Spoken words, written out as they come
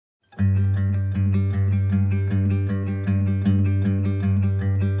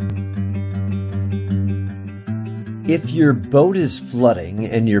If your boat is flooding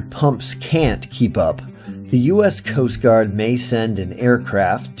and your pumps can't keep up, the U.S. Coast Guard may send an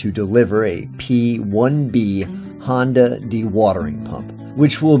aircraft to deliver a P1B Honda dewatering pump,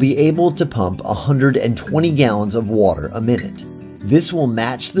 which will be able to pump 120 gallons of water a minute. This will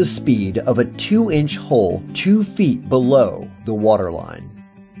match the speed of a 2-inch hole 2 feet below the waterline.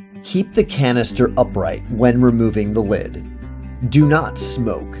 Keep the canister upright when removing the lid. Do not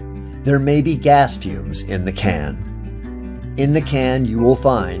smoke. There may be gas fumes in the can. In the can, you will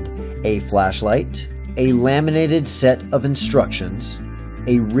find a flashlight, a laminated set of instructions,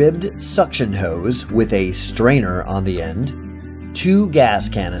 a ribbed suction hose with a strainer on the end, 2 gas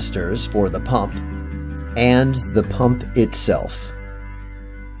canisters for the pump, and the pump itself.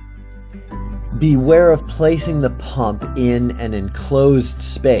 Beware of placing the pump in an enclosed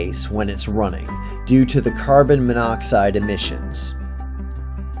space when it's running, due to the carbon monoxide emissions.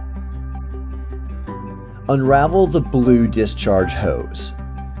 Unravel the blue discharge hose.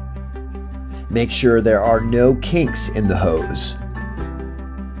 Make sure there are no kinks in the hose.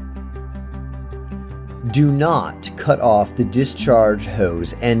 Do not cut off the discharge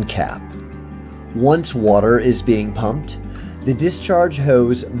hose end cap. Once water is being pumped, the discharge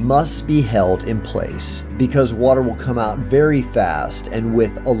hose must be held in place because water will come out very fast and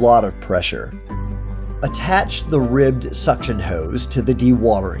with a lot of pressure. Attach the ribbed suction hose to the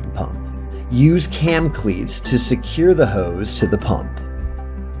dewatering pump. Use cam cleats to secure the hose to the pump.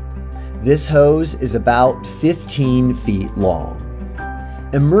 This hose is about 15 feet long.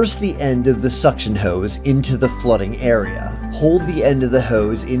 Immerse the end of the suction hose into the flooding area. Hold the end of the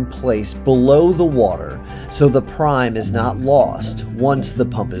hose in place below the water so the prime is not lost once the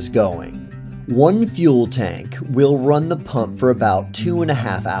pump is going. 1 fuel tank will run the pump for about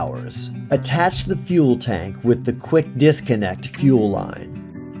 2.5 hours. Attach the fuel tank with the quick disconnect fuel line.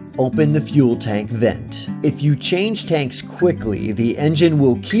 Open the fuel tank vent. If you change tanks quickly, the engine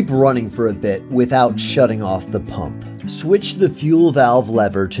will keep running for a bit without shutting off the pump. Switch the fuel valve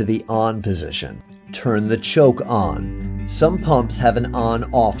lever to the on position. Turn the choke on. Some pumps have an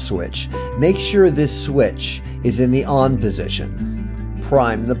on-off switch. Make sure this switch is in the on position.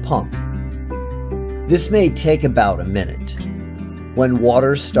 Prime the pump. This may take about a minute. When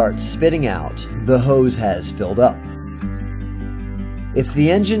water starts spitting out, the hose has filled up. If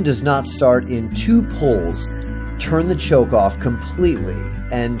the engine does not start in 2 pulls, turn the choke off completely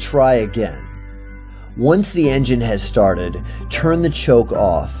and try again. Once the engine has started, turn the choke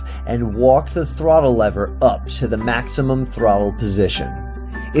off and walk the throttle lever up to the maximum throttle position.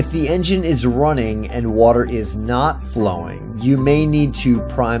 If the engine is running and water is not flowing, you may need to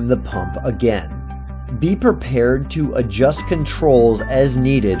prime the pump again. Be prepared to adjust controls as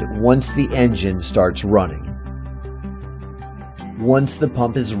needed once the engine starts running. Once the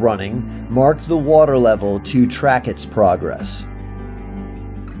pump is running, mark the water level to track its progress.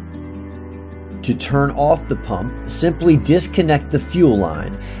 To turn off the pump, simply disconnect the fuel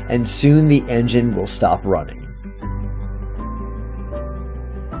line, and soon the engine will stop running.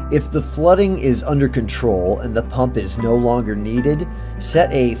 If the flooding is under control and the pump is no longer needed,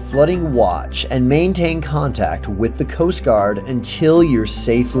 set a flooding watch and maintain contact with the Coast Guard until you're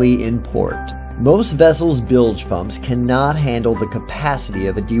safely in port. Most vessels' bilge pumps cannot handle the capacity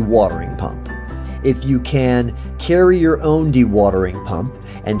of a dewatering pump. If you can, carry your own dewatering pump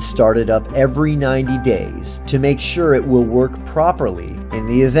and start it up every 90 days to make sure it will work properly in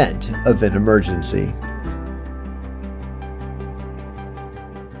the event of an emergency.